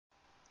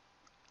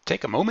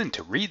take a moment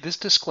to read this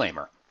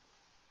disclaimer.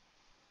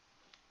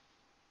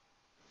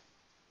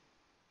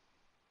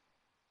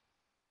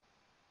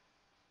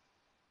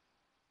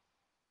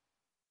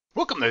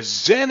 Welcome to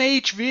Zen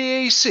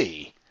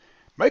HVAC,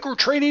 micro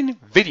training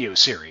video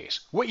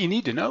series. What you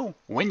need to know,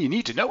 when you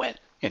need to know it,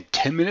 in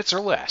 10 minutes or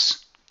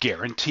less,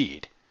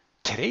 guaranteed.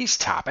 Today's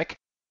topic,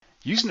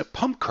 using a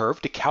pump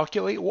curve to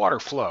calculate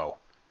water flow.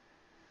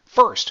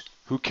 First,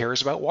 who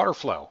cares about water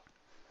flow?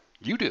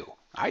 You do,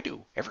 I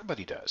do,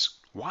 everybody does.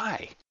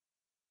 Why?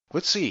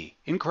 Let's see,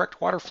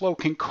 incorrect water flow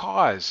can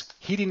cause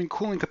heating and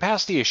cooling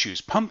capacity issues,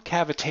 pump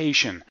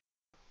cavitation,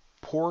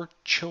 poor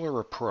chiller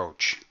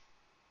approach,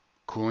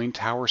 cooling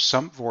tower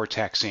sump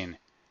vortexing,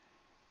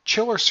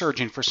 chiller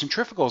surging for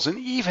centrifugals, and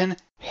even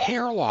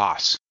hair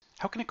loss.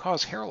 How can it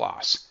cause hair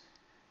loss?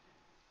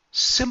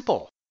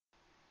 Simple.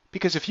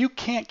 Because if you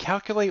can't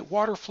calculate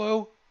water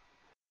flow,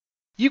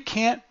 you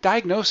can't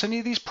diagnose any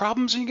of these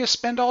problems and you're going to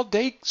spend all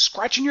day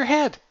scratching your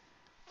head.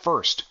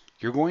 First,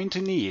 you're going to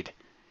need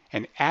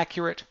an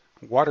accurate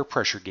water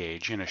pressure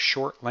gauge in a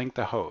short length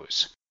of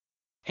hose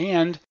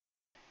and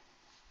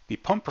the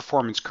pump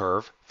performance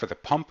curve for the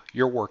pump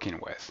you're working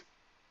with.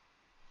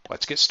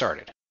 Let's get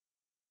started.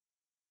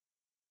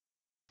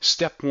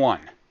 Step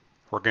 1.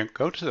 We're going to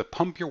go to the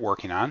pump you're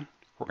working on.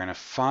 We're going to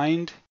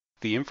find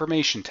the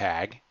information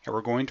tag and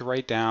we're going to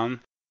write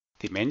down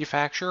the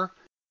manufacturer,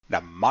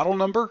 the model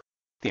number,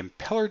 the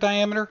impeller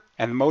diameter,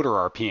 and the motor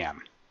RPM.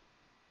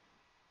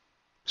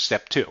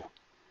 Step 2.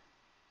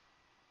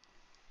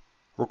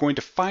 We're going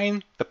to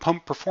find the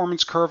pump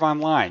performance curve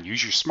online.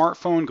 Use your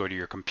smartphone, go to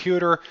your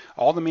computer.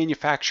 All the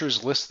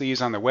manufacturers list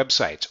these on their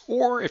websites.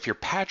 Or if you're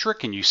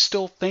Patrick and you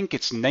still think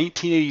it's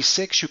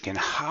 1986, you can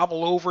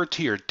hobble over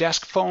to your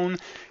desk phone,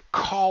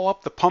 call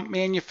up the pump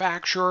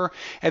manufacturer,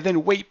 and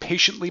then wait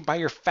patiently by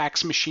your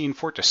fax machine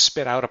for it to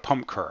spit out a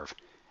pump curve.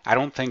 I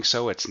don't think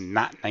so. It's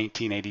not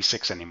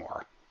 1986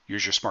 anymore.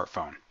 Use your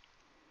smartphone.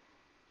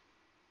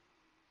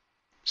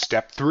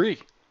 Step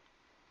 3.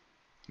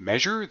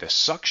 Measure the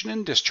suction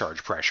and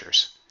discharge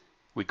pressures.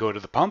 We go to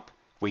the pump,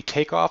 we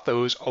take off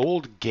those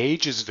old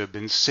gauges that have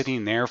been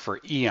sitting there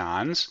for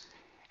eons,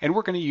 and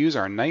we're going to use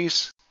our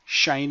nice,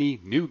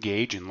 shiny new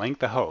gauge and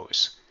length of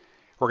hose.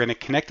 We're going to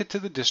connect it to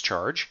the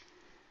discharge,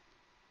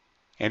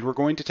 and we're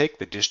going to take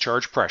the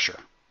discharge pressure.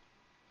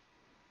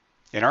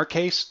 In our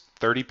case,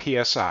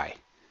 30 psi.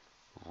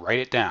 Write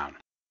it down.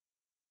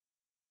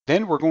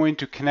 Then we're going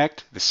to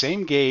connect the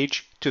same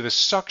gauge to the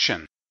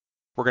suction.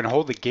 We're going to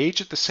hold the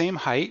gauge at the same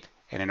height,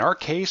 and in our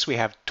case, we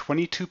have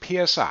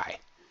 22 psi.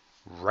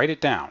 Write it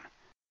down.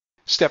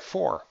 Step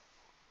 4.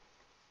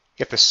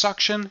 If the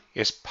suction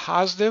is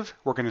positive,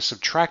 we're going to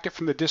subtract it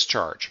from the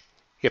discharge.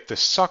 If the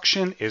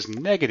suction is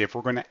negative,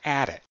 we're going to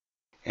add it.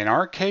 In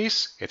our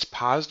case, it's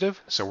positive,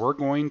 so we're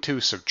going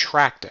to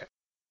subtract it.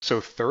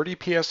 So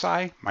 30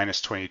 psi minus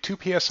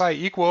 22 psi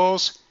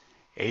equals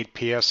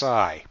 8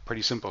 psi.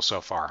 Pretty simple so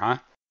far, huh?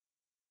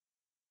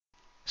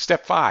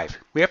 Step 5.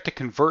 We have to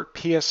convert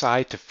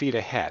psi to feet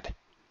of head.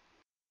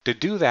 To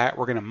do that,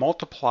 we're going to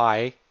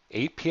multiply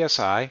 8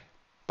 psi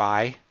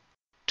by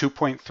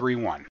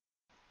 2.31.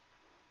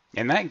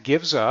 And that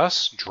gives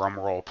us, drum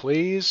roll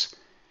please,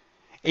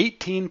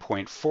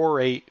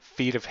 18.48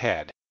 feet of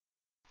head,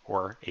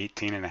 or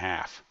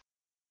 18.5.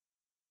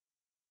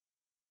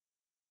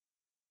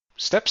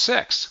 Step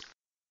 6.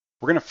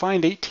 We're going to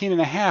find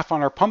 18.5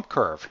 on our pump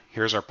curve.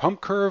 Here's our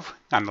pump curve.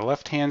 On the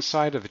left-hand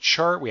side of the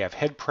chart, we have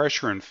head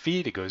pressure in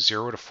feet. It goes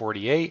 0 to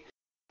 48.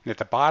 And at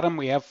the bottom,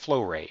 we have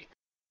flow rate.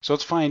 So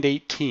let's find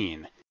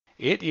 18.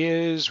 It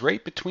is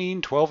right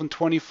between 12 and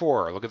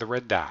 24. Look at the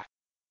red dot.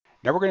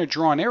 Now we're going to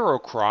draw an arrow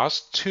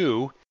across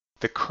to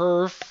the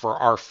curve for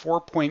our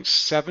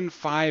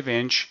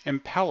 4.75-inch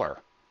impeller.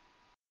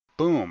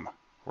 Boom,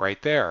 right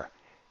there.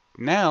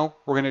 Now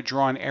we're going to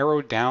draw an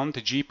arrow down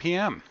to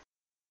GPM.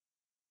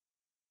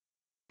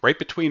 Right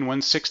between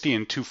 160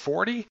 and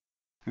 240,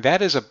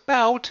 that is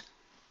about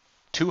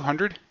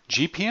 200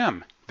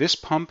 GPM. This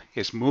pump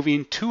is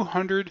moving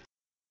 200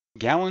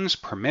 gallons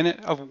per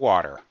minute of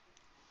water.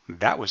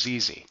 That was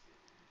easy.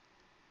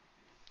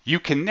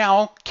 You can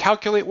now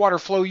calculate water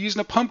flow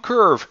using a pump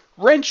curve.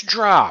 Wrench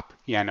drop.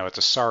 Yeah, I know it's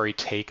a sorry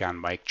take on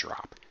mic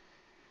drop.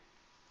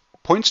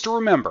 Points to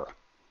remember.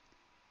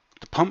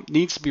 The pump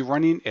needs to be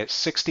running at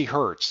 60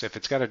 Hertz. If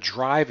it's got to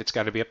drive, it's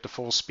got to be up to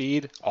full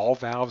speed. All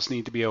valves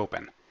need to be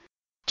open.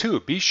 2.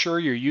 Be sure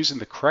you're using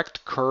the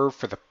correct curve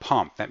for the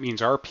pump. That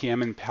means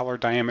RPM, impeller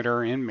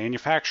diameter, and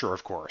manufacturer,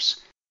 of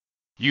course.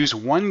 Use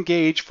one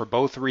gauge for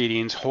both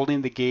readings,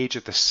 holding the gauge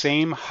at the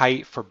same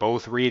height for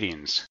both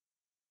readings.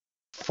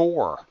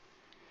 4.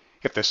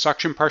 If the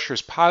suction pressure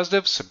is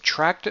positive,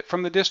 subtract it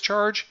from the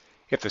discharge.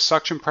 If the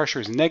suction pressure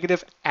is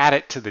negative, add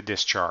it to the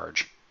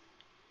discharge.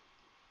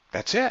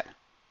 That's it.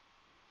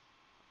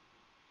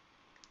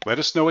 Let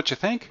us know what you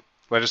think.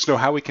 Let us know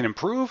how we can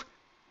improve.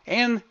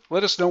 And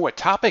let us know what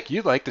topic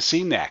you'd like to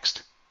see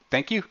next.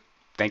 Thank you.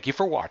 Thank you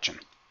for watching.